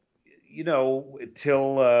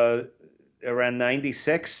till around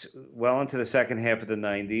 96, well into the second half of the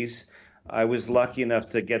 90s. I was lucky enough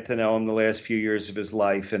to get to know him the last few years of his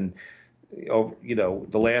life. And, the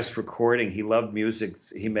last recording, he loved music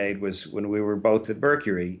he made was when we were both at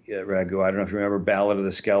Mercury, Raghu. I don't know if you remember Ballad of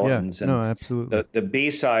the Skeletons. Yeah, no, absolutely. The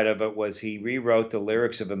B-side of it was he rewrote the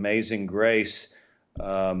lyrics of Amazing Grace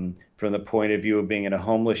from the point of view of being in a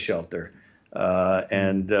homeless shelter. He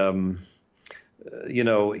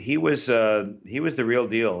was the real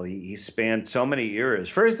deal. He spanned so many eras.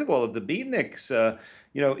 First of all, the beatniks,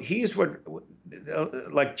 he's what,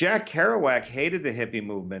 like Jack Kerouac hated the hippie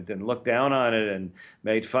movement and looked down on it and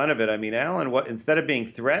made fun of it. I mean, Alan, instead of being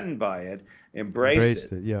threatened by it,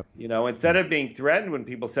 embraced it. Yeah. Instead of being threatened when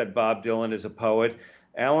people said Bob Dylan is a poet,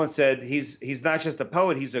 Alan said he's not just a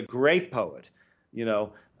poet, he's a great poet.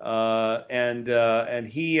 And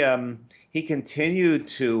he continued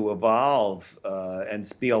to evolve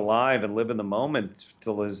and be alive and live in the moment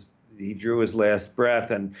till he drew his last breath,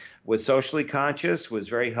 and was socially conscious, was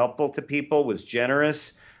very helpful to people, was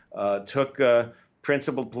generous, took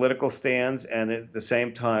principled political stands, and at the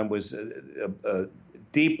same time was a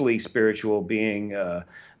deeply spiritual being.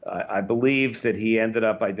 I believe that he ended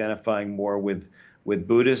up identifying more with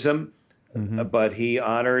Buddhism. Mm-hmm. But he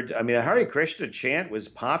honored, the Hare Krishna chant was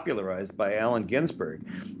popularized by Allen Ginsberg.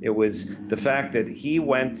 It was the fact that he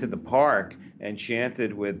went to the park and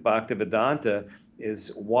chanted with Bhaktivedanta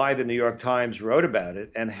is why the New York Times wrote about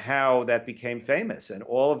it and how that became famous and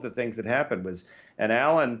all of the things that happened was. And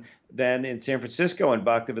Alan then in San Francisco, and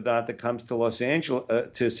Bhaktivedanta comes to Los Angeles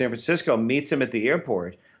to San Francisco, meets him at the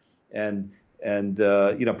airport, and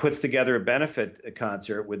puts together a benefit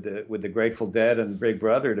concert with the Grateful Dead and Big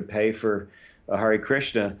Brother to pay for a Hare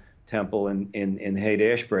Krishna temple in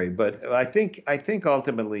Haight-Ashbury. But I think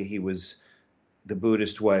ultimately the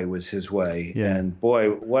Buddhist way was his way. Yeah. And boy,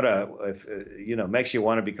 makes you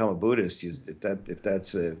want to become a Buddhist if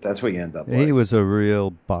that's what you end up like. He was a real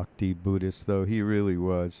bhakti Buddhist, though. He really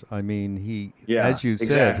was. I mean, as you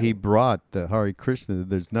said, he brought the Hare Krishna.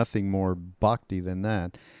 There's nothing more bhakti than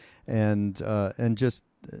that. And just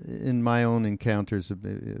in my own encounters,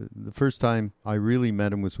 the first time I really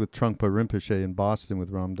met him was with Trungpa Rinpoche in Boston with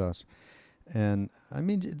Ram Dass. And I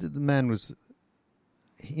mean, the man was,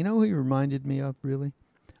 who he reminded me of, really?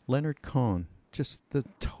 Leonard Cohen. Just the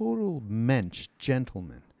total mensch,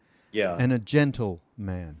 gentleman. Yeah. And a gentle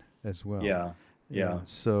man as well. Yeah.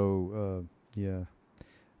 So,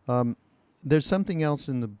 there's something else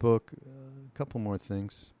in the book, a couple more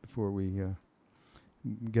things before we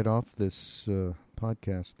get off this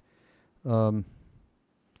podcast.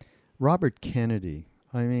 Robert Kennedy.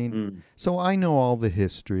 I mean, so I know all the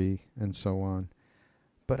history and so on,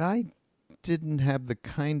 but I didn't have the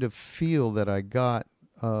kind of feel that I got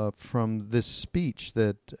from this speech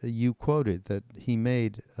that you quoted that he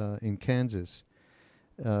made in Kansas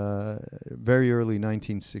very early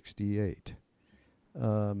 1968.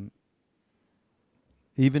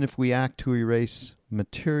 Even if we act to erase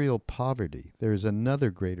material poverty, there is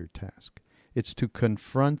another greater task. It's to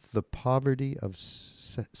confront the poverty of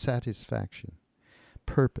satisfaction,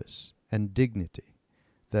 purpose, and dignity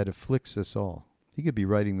that afflicts us all. He could be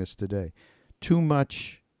writing this today. Too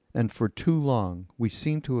much and for too long, we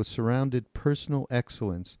seem to have surrounded personal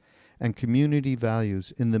excellence and community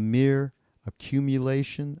values in the mere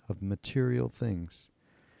accumulation of material things.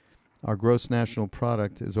 Our gross national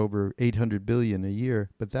product is over $800 billion a year,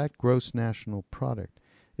 but that gross national product,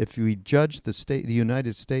 if we judge the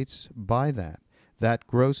United States by that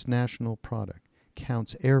gross national product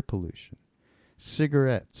counts air pollution,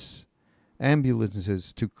 cigarettes,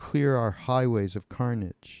 ambulances to clear our highways of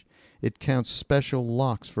carnage. It counts special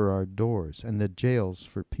locks for our doors and the jails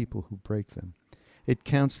for people who break them. It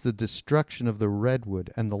counts the destruction of the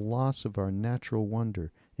redwood and the loss of our natural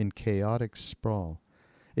wonder in chaotic sprawl.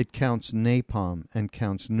 It counts napalm and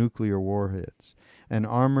counts nuclear warheads and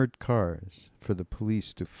armored cars for the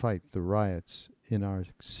police to fight the riots in our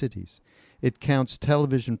cities. It counts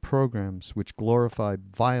television programs which glorify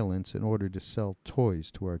violence in order to sell toys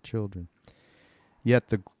to our children. Yet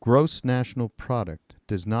the gross national product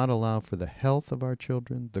does not allow for the health of our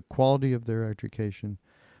children, the quality of their education,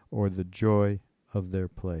 or the joy of their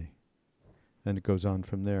play. And it goes on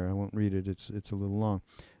from there. I won't read it. It's a little long.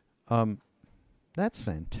 That's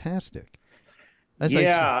fantastic.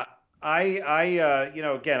 I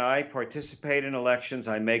participate in elections.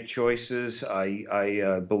 I make choices.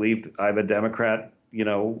 I believe I'm a Democrat,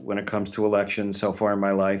 when it comes to elections so far in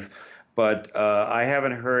my life. But I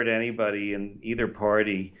haven't heard anybody in either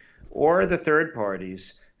party or the third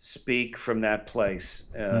parties speak from that place,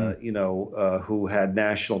 who had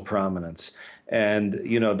national prominence. And,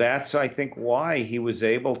 that's, I think, why he was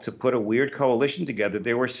able to put a weird coalition together.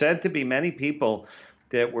 There were said to be many people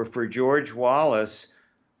that were for George Wallace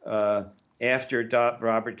after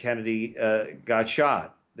Robert Kennedy got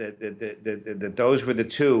shot, that those were the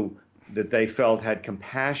two that they felt had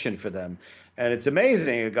compassion for them. And it's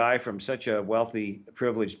amazing, a guy from such a wealthy,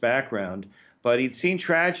 privileged background, but he'd seen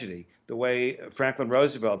tragedy, the way Franklin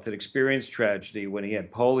Roosevelt had experienced tragedy when he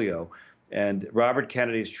had polio. And Robert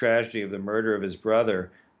Kennedy's tragedy of the murder of his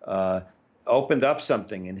brother opened up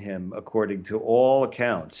something in him, according to all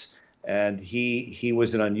accounts. And he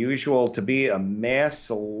was to be a mass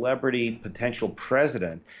celebrity potential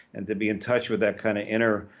president, and to be in touch with that kind of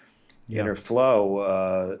inner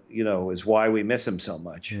flow, is why we miss him so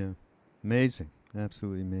much. Yeah, amazing,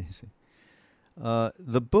 absolutely amazing.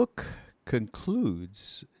 The book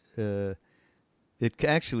concludes. It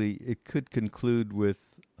could conclude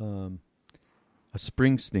with a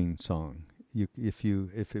Springsteen song.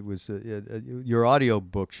 If it was your audio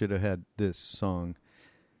book should have had this song.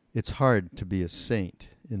 It's hard to be a saint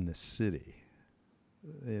in the city.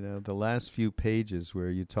 The last few pages where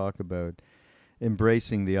you talk about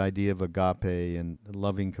embracing the idea of agape and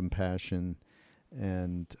loving compassion,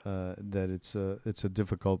 and that it's a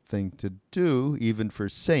difficult thing to do even for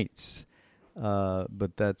saints.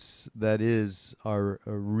 But that is our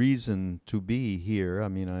reason to be here. I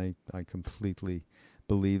mean, I completely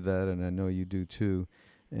believe that, and I know you do too.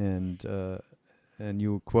 And and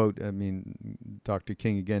you quote, I mean, Dr.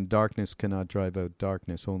 King again, darkness cannot drive out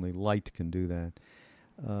darkness, only light can do that.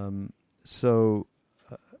 And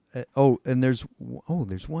there's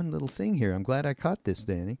one little thing here. I'm glad I caught this,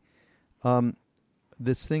 Danny.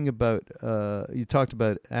 This thing about, you talked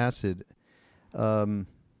about acid.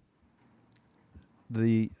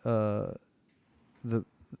 The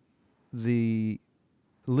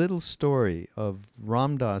little story of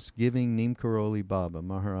Ram Dass giving Neem Karoli Baba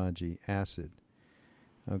Maharaji acid,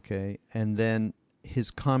 okay, and then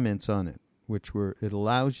his comments on it, which were, it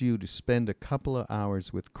allows you to spend a couple of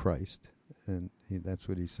hours with Christ, and that's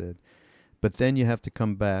what he said, but then you have to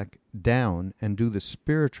come back down and do the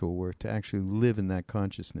spiritual work to actually live in that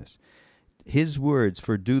consciousness. His words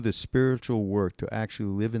for do the spiritual work to actually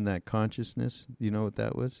live in that consciousness, you know what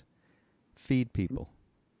that was? Feed people.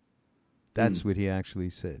 That's what he actually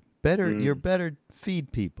said. You're better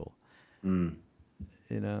feed people. You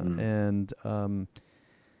know, and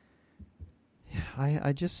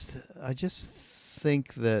I just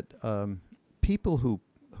think that people who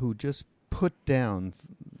just put down,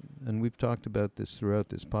 and we've talked about this throughout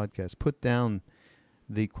this podcast, put down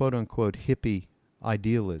the quote unquote hippie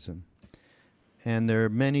idealism. And there are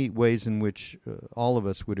many ways in which all of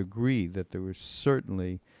us would agree that there was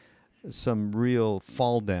certainly some real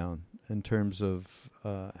fall down in terms of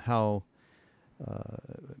how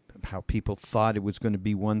people thought it was going to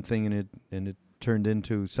be one thing, and it turned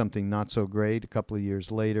into something not so great a couple of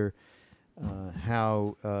years later.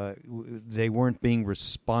 How they weren't being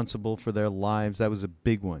responsible for their lives. That was a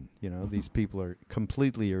big one. You know, these people are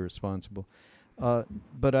completely irresponsible.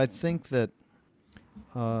 But I think that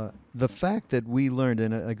the fact that we learned,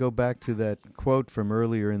 and I go back to that quote from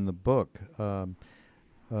earlier in the book,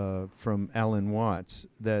 from Alan Watts,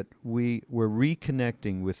 that we were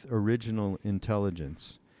reconnecting with original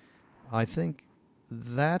intelligence. I think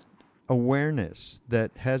that awareness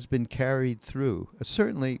that has been carried through,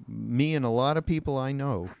 certainly me and a lot of people I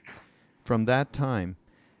know from that time,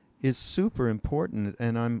 is super important,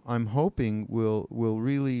 and I'm hoping will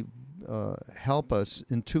really help us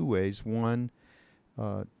in two ways. One,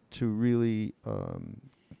 to really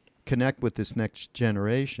connect with this next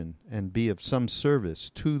generation and be of some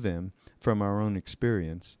service to them from our own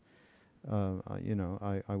experience. You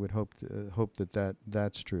know, I would hope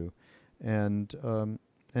that's true, and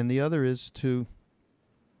the other is to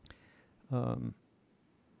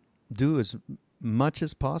do as much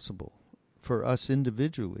as possible for us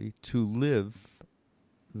individually to live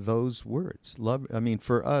those words. Love. I mean,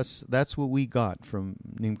 for us, that's what we got from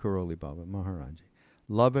Neem Karoli Baba Maharaji.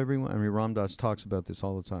 Love everyone. I mean, Ram Dass talks about this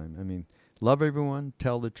all the time. I mean, love everyone,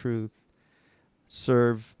 tell the truth,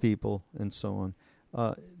 serve people, and so on.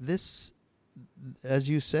 This, as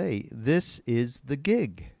you say, this is the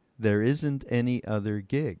gig. There isn't any other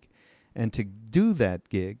gig. And to do that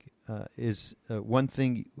gig is one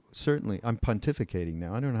thing, certainly, I'm pontificating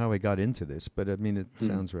now. I don't know how I got into this, but I mean, it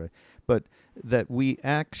sounds right. But that we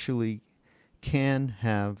actually can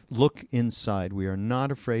look inside. We are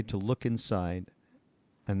not afraid to look inside.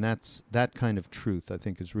 And that kind of truth, I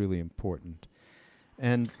think, is really important,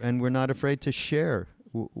 and we're not afraid to share,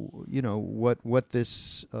 you know, what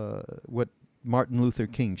Martin Luther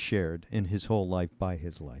King shared in his whole life by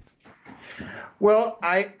his life. Well,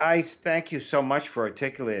 I thank you so much for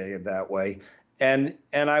articulating it that way, and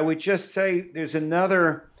I would just say there's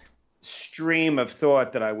another stream of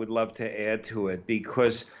thought that I would love to add to it,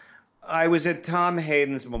 because I was at Tom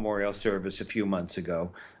Hayden's memorial service a few months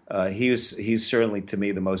ago. He's certainly, to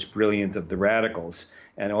me, the most brilliant of the radicals,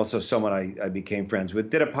 and also someone I became friends with.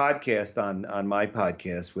 Did a podcast on my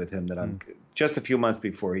podcast with him that I'm just a few months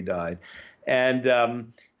before he died.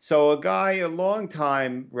 And so a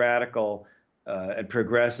longtime radical and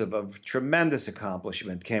progressive of tremendous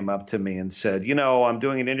accomplishment came up to me and said, you know, I'm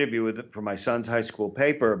doing an interview for my son's high school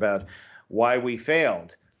paper about why we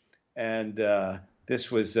failed. And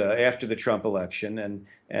this was after the Trump election,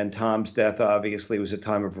 and Tom's death obviously was a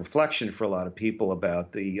time of reflection for a lot of people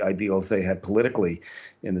about the ideals they had politically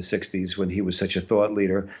in the 60s when he was such a thought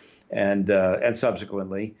leader, and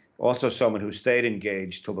subsequently also someone who stayed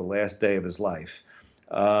engaged till the last day of his life.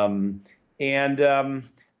 I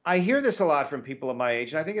hear this a lot from people of my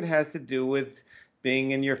age, and I think it has to do with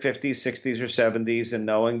being in your 50s, 60s, or 70s and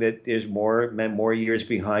knowing that there's more years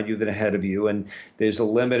behind you than ahead of you, and there's a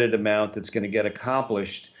limited amount that's going to get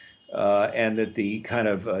accomplished, and that the kind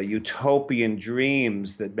of utopian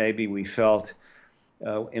dreams that maybe we felt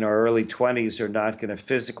in our early 20s are not going to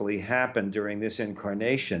physically happen during this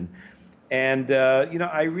incarnation. And, you know,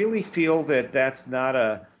 I really feel that that's not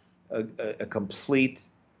a complete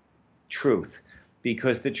truth,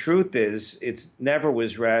 because the truth is it never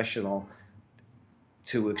was rational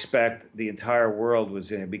to expect the entire world was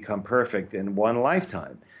going to become perfect in one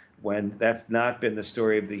lifetime, when that's not been the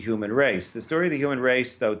story of the human race. The story of the human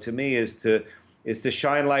race, though, to me, is to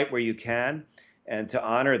shine light where you can and to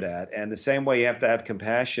honor that. And the same way you have to have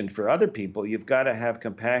compassion for other people, you've got to have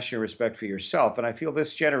compassion and respect for yourself. And I feel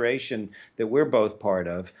this generation that we're both part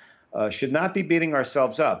of should not be beating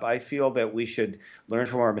ourselves up. I feel that we should learn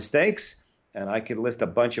from our mistakes. And I could list a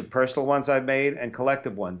bunch of personal ones I've made and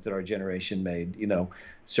collective ones that our generation made.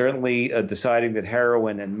 Certainly deciding that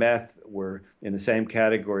heroin and meth were in the same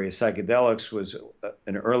category as psychedelics was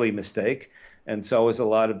an early mistake. And so was a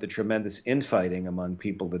lot of the tremendous infighting among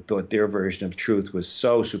people that thought their version of truth was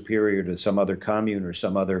so superior to some other commune or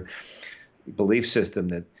some other belief system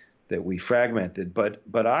that we fragmented.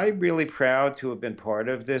 But I'm really proud to have been part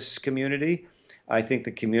of this community. I think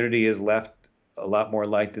the community has left a lot more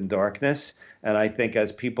light than darkness. And I think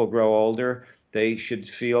as people grow older, they should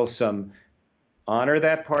feel honor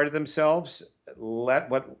that part of themselves, let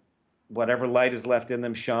whatever light is left in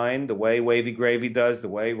them shine, the way Wavy Gravy does, the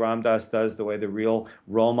way Ram Dass does, the way the real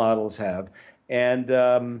role models have. And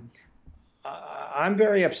I'm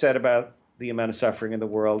very upset about the amount of suffering in the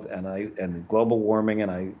world and global warming, and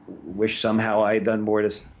I wish somehow I had done more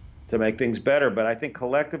to make things better. But I think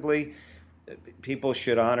collectively, people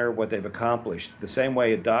should honor what they've accomplished. The same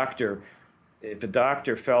way if a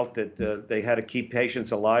doctor felt that they had to keep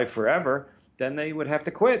patients alive forever, then they would have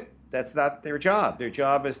to quit. That's not their job. Their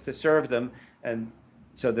job is to serve them, and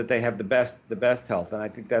so that they have the best health. And I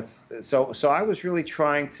think that's so. So I was really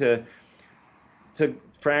trying to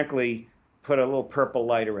frankly put a little purple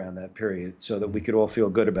light around that period so that we could all feel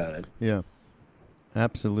good about it. Yeah,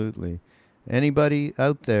 absolutely. Anybody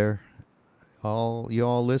out there, all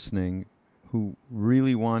y'all listening, who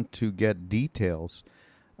really want to get details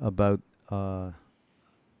about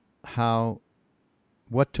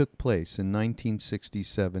what took place in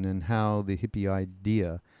 1967 and how the hippie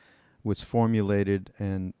idea was formulated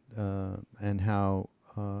and how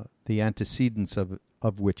the antecedents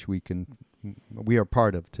of which we are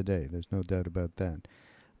part of today. There's no doubt about that.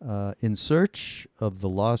 In Search of the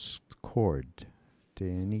Lost Chord,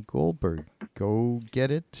 Danny Goldberg. Go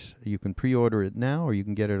get it. You can pre-order it now, or you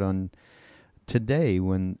can get it on today,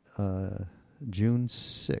 when June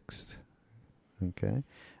 6th. Okay,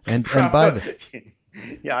 and by the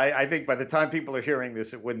yeah, I think by the time people are hearing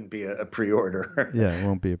this, it wouldn't be a pre-order. Yeah, it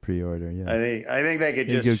won't be a pre-order. Yeah, I think they could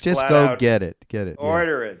just go out get it.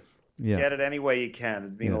 Order it. Yeah. Get it any way you can.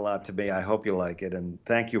 It'd mean a lot to me. I hope you like it, and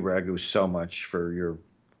thank you, Raghu, so much for your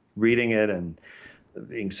reading it and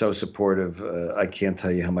being so supportive. I can't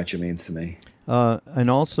tell you how much it means to me. And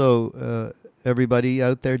also, everybody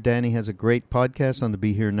out there, Danny has a great podcast on the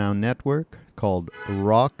Be Here Now Network called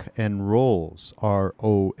Rock and Rolls,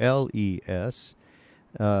 ROLES.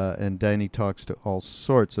 And Danny talks to all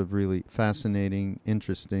sorts of really fascinating,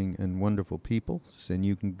 interesting, and wonderful people. And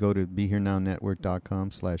you can go to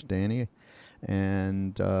BeHereNowNetwork.com/Danny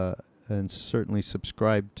and certainly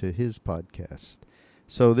subscribe to his podcast.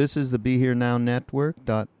 So this is the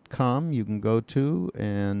BeHereNowNetwork.com. You can go to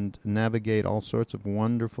and navigate all sorts of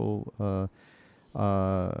wonderful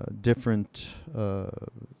different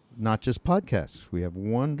not just podcasts. We have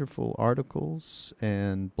wonderful articles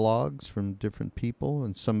and blogs from different people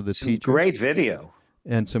and some of the teachers. Great video.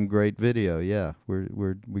 And some great video, yeah.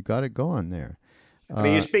 We got it going there. I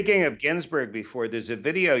mean, you're speaking of Ginsburg before. There's a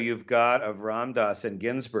video you've got of Ram Dass and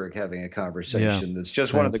Ginsburg having a conversation. That's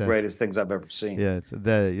just one of the greatest things I've ever seen. Yeah,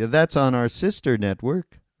 that's on our sister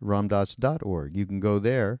network, ramdass.org. You can go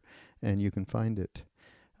there and you can find it.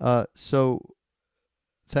 So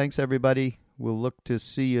thanks, everybody. We'll look to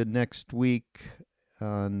see you next week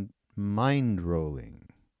on Mind Rolling.